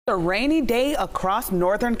A rainy day across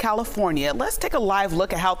Northern California. Let's take a live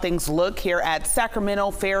look at how things look here at Sacramento,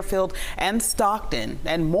 Fairfield, and Stockton.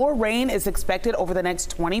 And more rain is expected over the next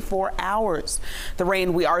 24 hours. The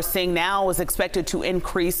rain we are seeing now is expected to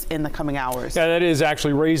increase in the coming hours. Yeah, that is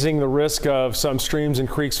actually raising the risk of some streams and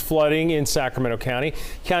creeks flooding in Sacramento County.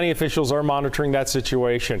 County officials are monitoring that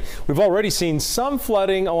situation. We've already seen some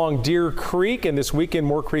flooding along Deer Creek, and this weekend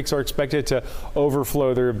more creeks are expected to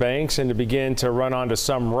overflow their banks and to begin to run onto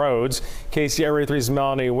some roads. KCRA 3's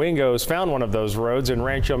Melanie Wingos found one of those roads in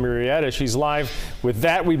Rancho Murrieta. She's live with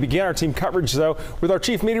that. We begin our team coverage, though, with our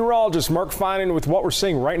chief meteorologist, Mark Finan, with what we're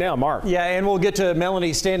seeing right now. Mark. Yeah, and we'll get to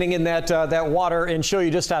Melanie standing in that water and show you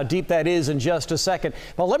just how deep that is in just a second.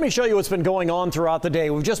 But let me show you what's been going on throughout the day.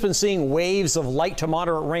 We've just been seeing waves of light to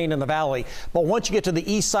moderate rain in the valley. But once you get to the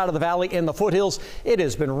east side of the valley in the foothills, it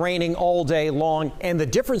has been raining all day long. And the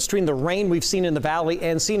difference between the rain we've seen in the valley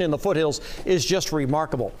and seen in the foothills is just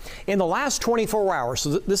remarkable. In the last 24 hours,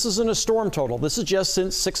 so this isn't a storm total. This is just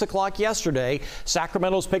since 6 o'clock yesterday.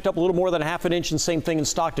 Sacramento's picked up a little more than ½ an inch, and same thing in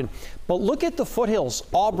Stockton. But look at the foothills: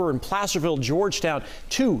 Auburn, Placerville, Georgetown,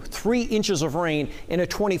 2-3 inches of rain in a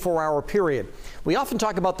 24-hour period. We often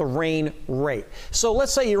talk about the rain rate. So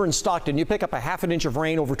let's say you're in Stockton, you pick up ½ an inch of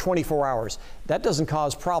rain over 24 hours. That doesn't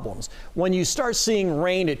cause problems. When you start seeing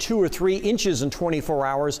rain at 2 or 3 inches in 24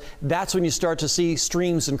 hours, that's when you start to see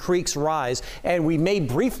streams and creeks rise. And we may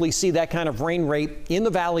briefly see that kind of rain rate in the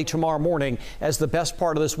valley tomorrow morning as the best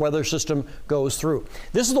part of this weather system goes through.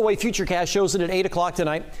 This is the way Futurecast shows it at 8 o'clock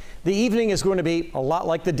tonight. The evening is going to be a lot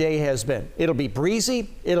like the day has been. It'll be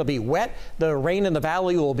breezy, it'll be wet. The rain in the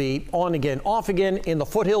valley will be on again, off again. In the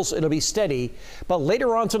foothills, it'll be steady. But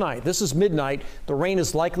later on tonight, this is midnight, the rain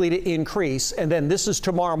is likely to increase. And then this is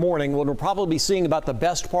tomorrow morning when we'll probably be seeing about the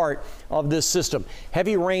best part of this system.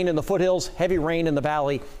 Heavy rain in the foothills, heavy rain in the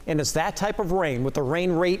valley. And it's that type of rain, with the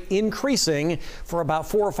rain rate increasing for about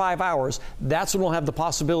 4 or 5 hours. That's when we'll have the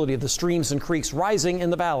possibility of the streams and creeks rising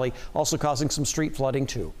in the valley, also causing some street flooding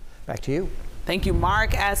too. Back to you. Thank you,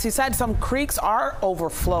 Mark. As he said, some creeks are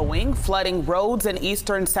overflowing, flooding roads in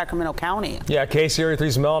eastern Sacramento County. Yeah, KCRA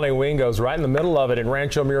 3's Melanie Wingos right in the middle of it in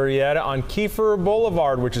Rancho Murrieta on Kiefer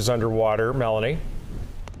Boulevard, which is underwater. Melanie.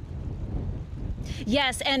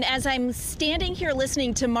 Yes, and as I'm standing here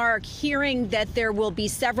listening to Mark, hearing that there will be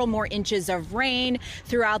several more inches of rain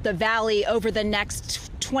throughout the valley over the next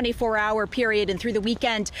 24-hour period and through the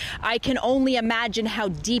weekend, I can only imagine how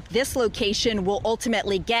deep this location will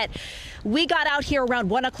ultimately get. We got out here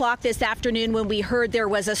around 1 o'clock this afternoon when we heard there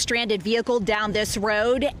was a stranded vehicle down this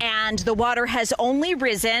road, and the water has only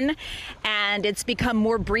risen, and it's become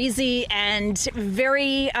more breezy and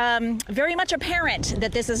very much apparent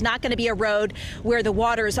that this is not going to be a road where the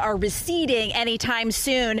waters are receding anytime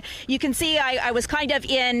soon. You can see I was kind of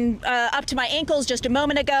in up to my ankles just a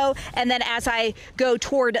moment ago, and then as I go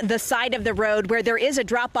toward the side of the road where there is a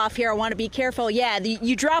drop off here, I want to be careful. Yeah,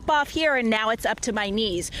 you drop off here and now it's up to my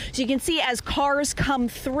knees. So you can see as cars come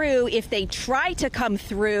through, if they try to come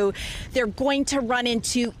through, they're going to run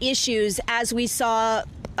into issues, as we saw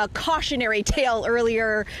a cautionary tale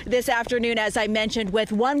earlier this afternoon, as I mentioned,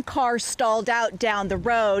 with one car stalled out down the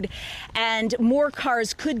road, and more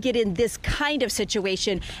cars could get in this kind of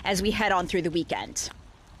situation as we head on through the weekend.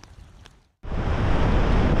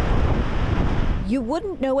 You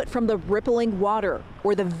wouldn't know it from the rippling water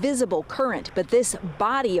or the visible current, but this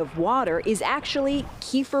body of water is actually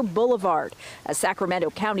Kiefer Boulevard, a Sacramento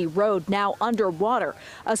County road now underwater,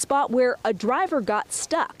 a spot where a driver got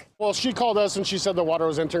stuck. Well, she called us and she said the water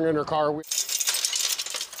was entering in her car.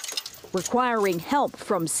 Requiring help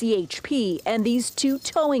from CHP and these two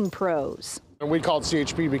towing pros. And we called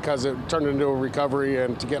CHP because it turned into a recovery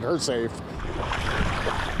and to get her safe.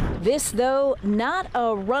 This, though, not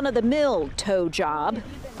a run-of-the-mill tow job.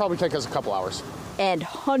 Probably take us a couple hours. And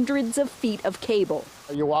hundreds of feet of cable.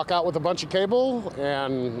 You walk out with a bunch of cable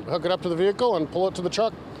and hook it up to the vehicle and pull it to the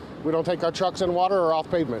truck. We don't take our trucks in water or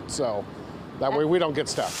off pavement, so that way we don't get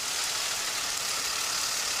stuck.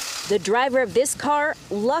 The driver of this car,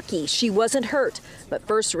 lucky she wasn't hurt. But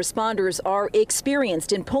first responders are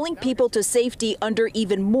experienced in pulling people to safety under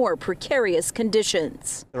even more precarious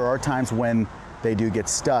conditions. There are times when they do get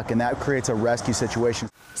stuck, and that creates a rescue situation.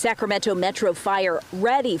 Sacramento Metro Fire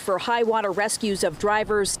ready for high water rescues of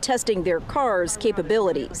drivers testing their cars'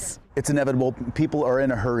 capabilities. It's inevitable. People are in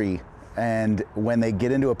a hurry, and when they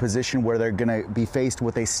get into a position where they're going to be faced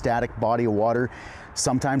with a static body of water,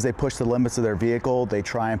 sometimes they push the limits of their vehicle. They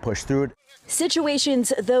try and push through it.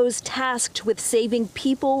 Situations those tasked with saving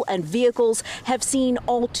people and vehicles have seen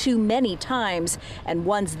all too many times, and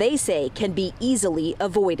ones they say can be easily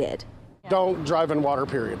avoided. Don't drive in water,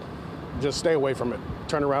 period. just stay away from it.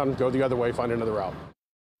 Turn around, go the other way, find another route.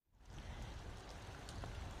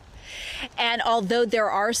 And although there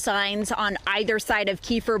are signs on either side of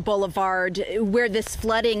Kiefer Boulevard where this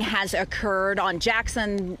flooding has occurred on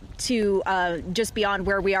Jackson to just beyond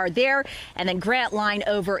where we are there, and then Grant Line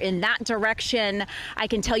over in that direction, I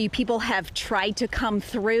can tell you people have tried to come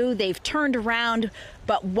through. They've turned around,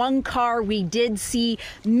 but one car we did see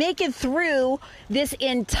make it through this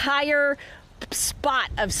entire spot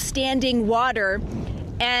of standing water.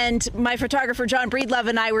 And my photographer, John Breedlove,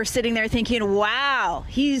 and I were sitting there thinking, wow,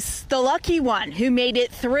 he's the lucky one who made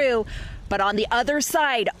it through. But on the other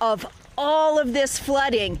side of all of this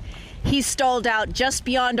flooding, he stalled out just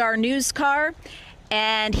beyond our news car,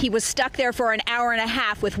 and he was stuck there for an hour and a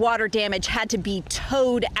half with water damage, had to be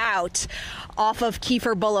towed out off of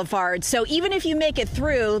Kiefer Boulevard. So even if you make it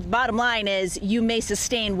through, the bottom line is you may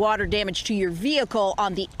sustain water damage to your vehicle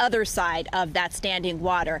on the other side of that standing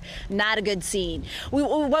water. Not a good scene.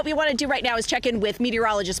 What we want to do right now is check in with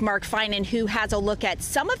meteorologist Mark Finan, who has a look at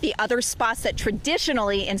some of the other spots that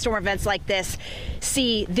traditionally in storm events like this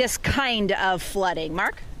see this kind of flooding.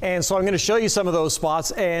 Mark? And so I'm going to show you some of those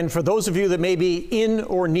spots. And for those of you that may be in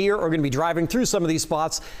or near or going to be driving through some of these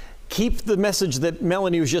spots, keep the message that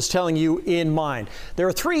Melanie was just telling you in mind. There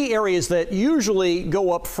are three areas that usually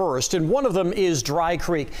go up first, and one of them is Dry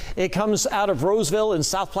Creek. It comes out of Roseville in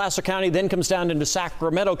South Placer County, then comes down into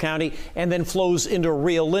Sacramento County, and then flows into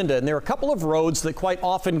Rio Linda. And there are a couple of roads that quite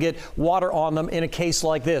often get water on them in a case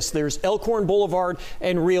like this. There's Elkhorn Boulevard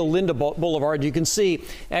and Rio Linda Boulevard. You can see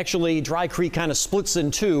actually Dry Creek kind of splits in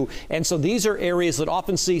two, and so these are areas that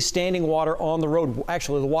often see standing water on the road,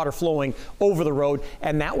 actually the water flowing over the road,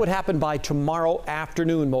 and that would happen by tomorrow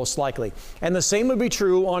afternoon, most likely. And the same would be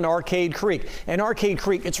true on Arcade Creek. And Arcade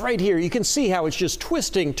Creek, it's right here. You can see how it's just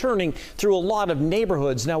twisting, turning through a lot of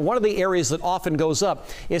neighborhoods. Now, one of the areas that often goes up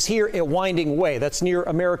is here at Winding Way. That's near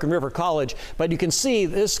American River College. But you can see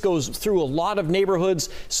this goes through a lot of neighborhoods.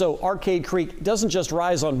 So Arcade Creek doesn't just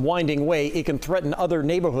rise on Winding Way. It can threaten other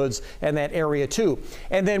neighborhoods in that area, too.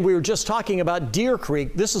 And then we were just talking about Deer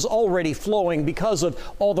Creek. This is already flowing because of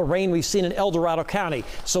all the rain we've seen in El Dorado County.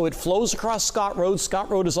 So it flows across Scott Road. Scott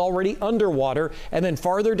Road is already underwater. And then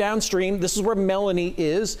farther downstream, this is where Melanie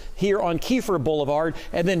is, here on Kiefer Boulevard.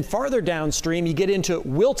 And then farther downstream, you get into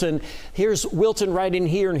Wilton. Here's Wilton right in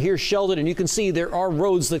here, and here's Sheldon. And you can see there are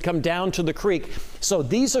roads that come down to the creek. So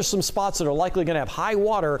these are some spots that are likely going to have high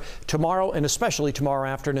water tomorrow, and especially tomorrow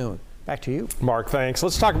afternoon. Back to you. Mark, thanks.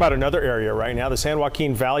 Let's talk about another area right now. The San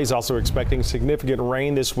Joaquin Valley is also expecting significant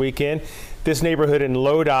rain this weekend. This neighborhood in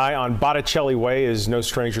Lodi on Botticelli Way is no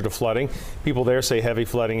stranger to flooding. People there say heavy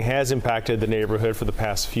flooding has impacted the neighborhood for the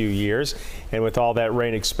past few years. And with all that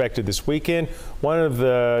rain expected this weekend, one of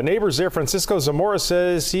the neighbors there, Francisco Zamora,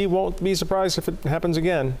 says he won't be surprised if it happens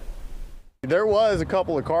again. There was a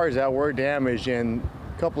couple of cars that were damaged and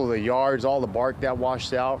a couple of the yards, all the bark that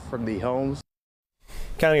washed out from the homes.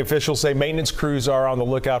 County officials say maintenance crews are on the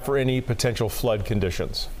lookout for any potential flood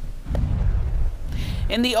conditions.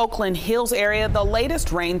 In the Oakland Hills area, the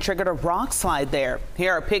latest rain triggered a rock slide there.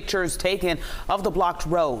 Here are pictures taken of the blocked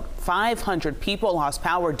road. 500 people lost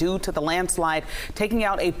power due to the landslide, taking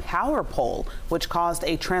out a power pole, which caused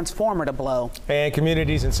a transformer to blow. And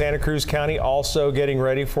communities in Santa Cruz County also getting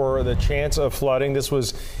ready for the chance of flooding. This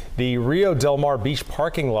was the Rio Del Mar Beach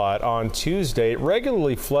parking lot on Tuesday. It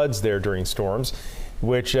regularly floods there during storms,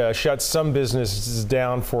 which shuts some businesses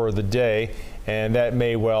down for the day, and that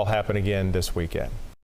may well happen again this weekend.